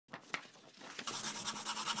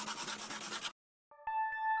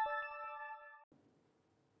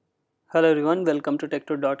Hello everyone, welcome to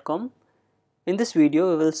techto.com. In this video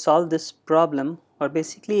we will solve this problem or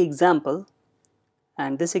basically example,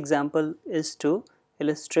 and this example is to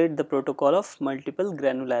illustrate the protocol of multiple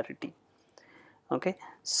granularity. Okay,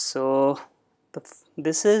 so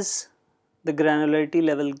this is the granularity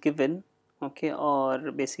level given, okay,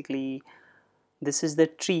 or basically this is the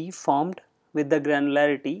tree formed with the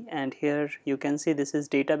granularity, and here you can see this is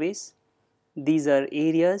database, these are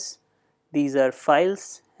areas, these are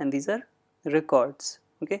files, and these are records.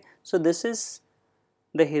 Okay, so this is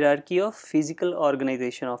the hierarchy of physical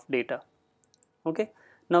organization of data. Okay,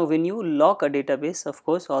 now when you lock a database, of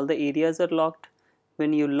course all the areas are locked.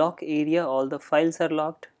 When you lock area, all the files are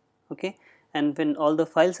locked. Okay, and when all the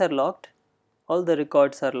files are locked, all the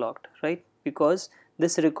records are locked, right? Because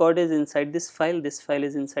this record is inside this file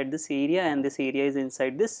is inside this area, and this area is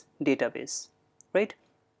inside this database, right?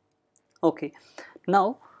 Okay,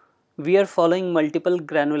 now we are following multiple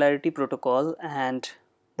granularity protocol, and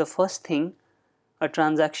the first thing, a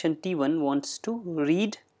transaction T1 wants to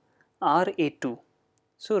read RA2.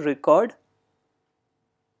 So record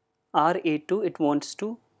RA2, it wants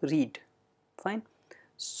to read. Fine.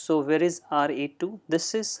 So where is RA2?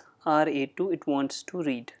 This is RA2, it wants to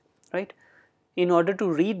read, right? In order to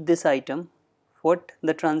read this item, what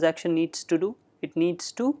the transaction needs to do? It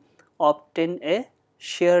needs to obtain a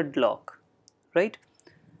shared lock, right?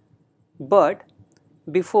 But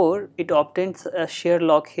before it obtains a shared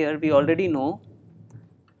lock, here we already know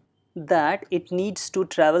that it needs to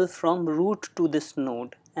travel from root to this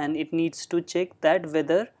node, and it needs to check that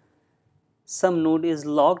whether some node is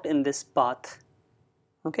locked in this path.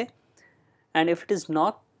 Okay, and if it is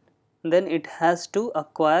not, then it has to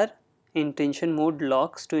acquire intention mode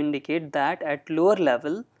locks to indicate that at lower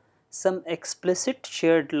level some explicit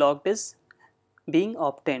shared lock is being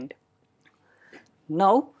obtained.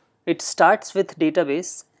 Now it starts with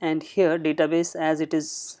database, and here database, as it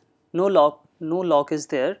is no lock is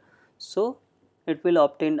there, so it will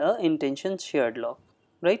obtain a intention shared lock,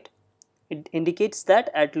 right? It indicates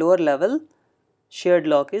that at lower level shared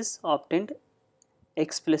lock is obtained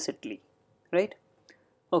explicitly, right?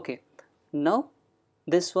 Okay, now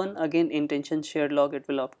this one again intention shared lock it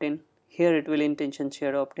will obtain, here it will intention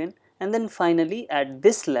shared obtain, and then finally at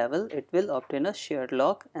this level it will obtain a shared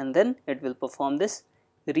lock, and then it will perform this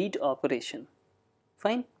read operation.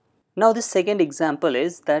 Fine. Now this second example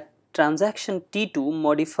is that transaction T2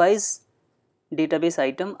 modifies database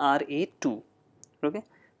item RA2. Okay,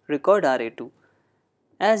 record RA2.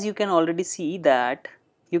 As you can already see that,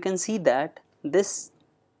 this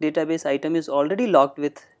database item is already locked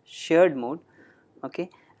with shared mode.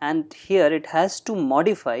 Okay, and here it has to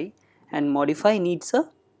modify, and modify needs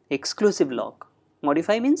a exclusive lock.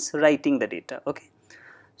 Modify means writing the data. Okay,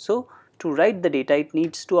 so to write the data it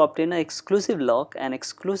needs to obtain an exclusive lock, and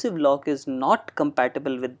exclusive lock is not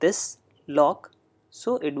compatible with this lock,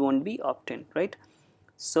 so it won't be obtained, right?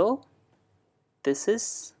 So this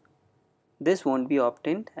won't be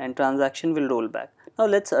obtained and transaction will roll back. Now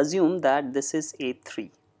let's assume that this is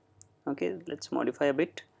A3. Okay, let's modify a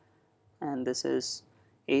bit, and this is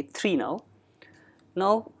A3 now.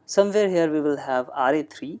 Now somewhere here we will have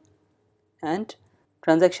RA3, and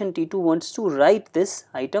transaction T2 wants to write this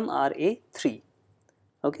item RA3.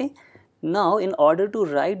 Okay, now in order to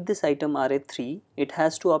write this item RA3, it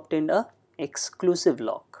has to obtain a exclusive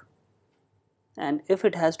lock, and if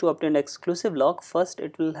it has to obtain exclusive lock, first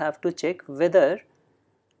it will have to check whether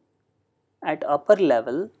at upper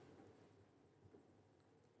level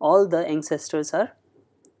all the ancestors are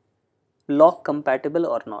lock compatible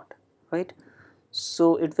or not, right?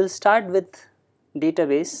 So it will start with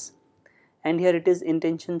database, and here it is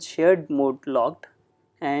intention shared mode locked,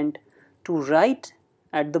 and to write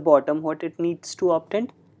at the bottom what it needs to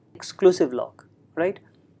obtain, exclusive lock, right?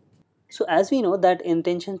 So as we know that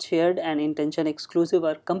intention shared and intention exclusive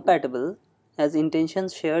are compatible, as intention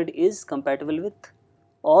shared is compatible with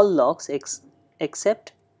all locks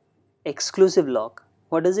except exclusive lock.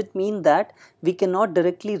 What does it mean? That we cannot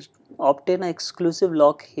directly obtain an exclusive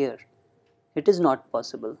lock here. It is not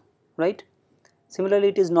possible, right? Similarly,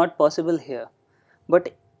 it is not possible here.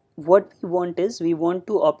 But what we want is, we want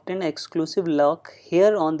to obtain exclusive lock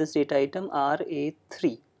here on this data item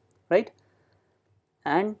RA3, right?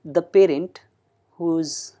 And the parent,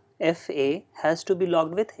 whose FA, has to be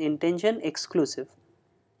locked with intention exclusive,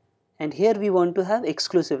 and here we want to have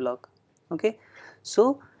exclusive lock. Okay,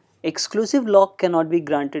 so exclusive lock cannot be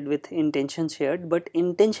granted with intention shared, but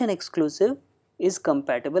intention exclusive is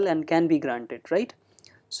compatible and can be granted, right?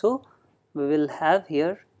 So we will have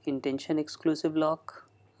here intention exclusive lock,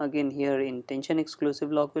 again here intention exclusive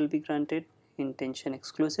lock will be granted, intention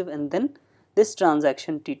exclusive, and then this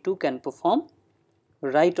transaction T2 can perform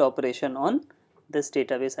write operation on this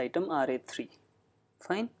database item RA3.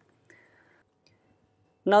 Fine.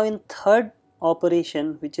 Now in third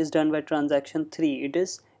operation, which is done by transaction 3,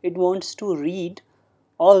 it wants to read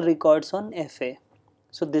all records on FA.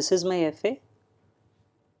 So this is my FA.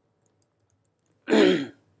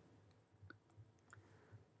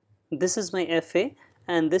 This is my FA,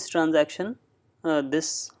 and this transaction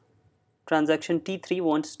T3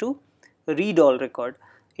 wants to read all record.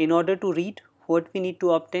 In order to read, what we need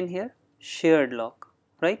to obtain here? Shared lock,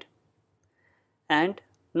 right? And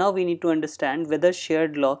now we need to understand whether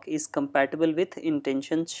shared lock is compatible with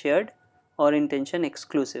intention shared or intention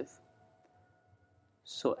exclusive.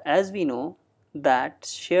 So as we know that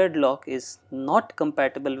shared lock is not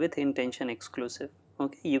compatible with intention exclusive.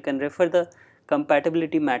 Okay, you can refer the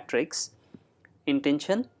compatibility matrix.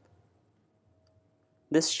 Intention,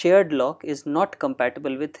 this shared lock is not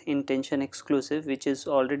compatible with intention exclusive, which is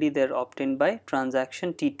already there obtained by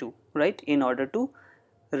transaction T2, right, in order to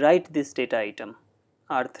write this data item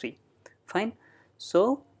R3. Fine.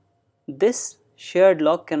 So this shared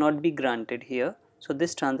lock cannot be granted here, so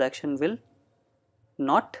this transaction will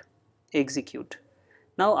not execute.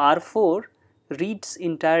 Now R4 reads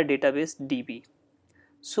entire database DB.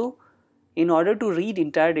 So in order to read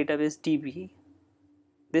entire database DB,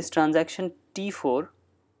 this transaction T4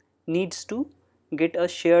 needs to get a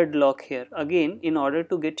shared lock here. Again, in order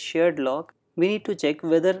to get shared lock, we need to check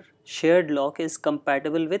whether shared lock is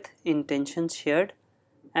compatible with intention shared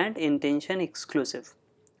and intention exclusive.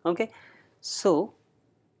 Okay, so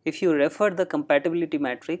if you refer the compatibility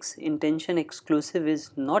matrix, intention exclusive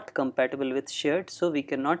is not compatible with shared, so we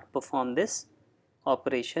cannot perform this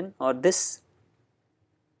operation or this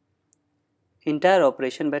entire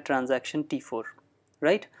operation by transaction T4,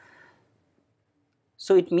 right?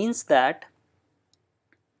 So it means that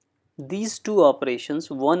these two operations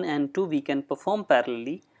 1 and 2 we can perform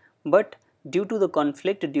parallelly, but due to the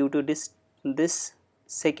conflict, due to this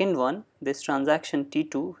second one, this transaction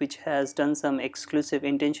T2, which has done some exclusive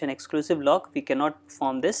intention exclusive lock, we cannot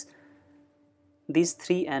perform these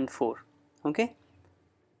 3 and 4. Okay,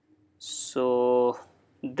 so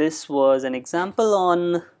this was an example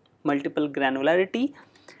on multiple granularity,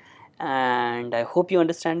 and I hope you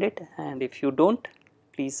understand it. And if you don't,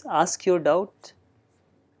 please ask your doubt,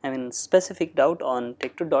 specific doubt on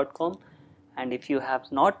tech2.com, and if you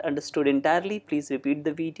have not understood entirely, please repeat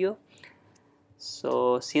the video.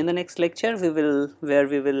 So see you in the next lecture, where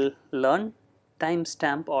we will learn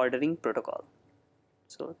timestamp ordering protocol.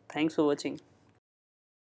 So thanks for watching.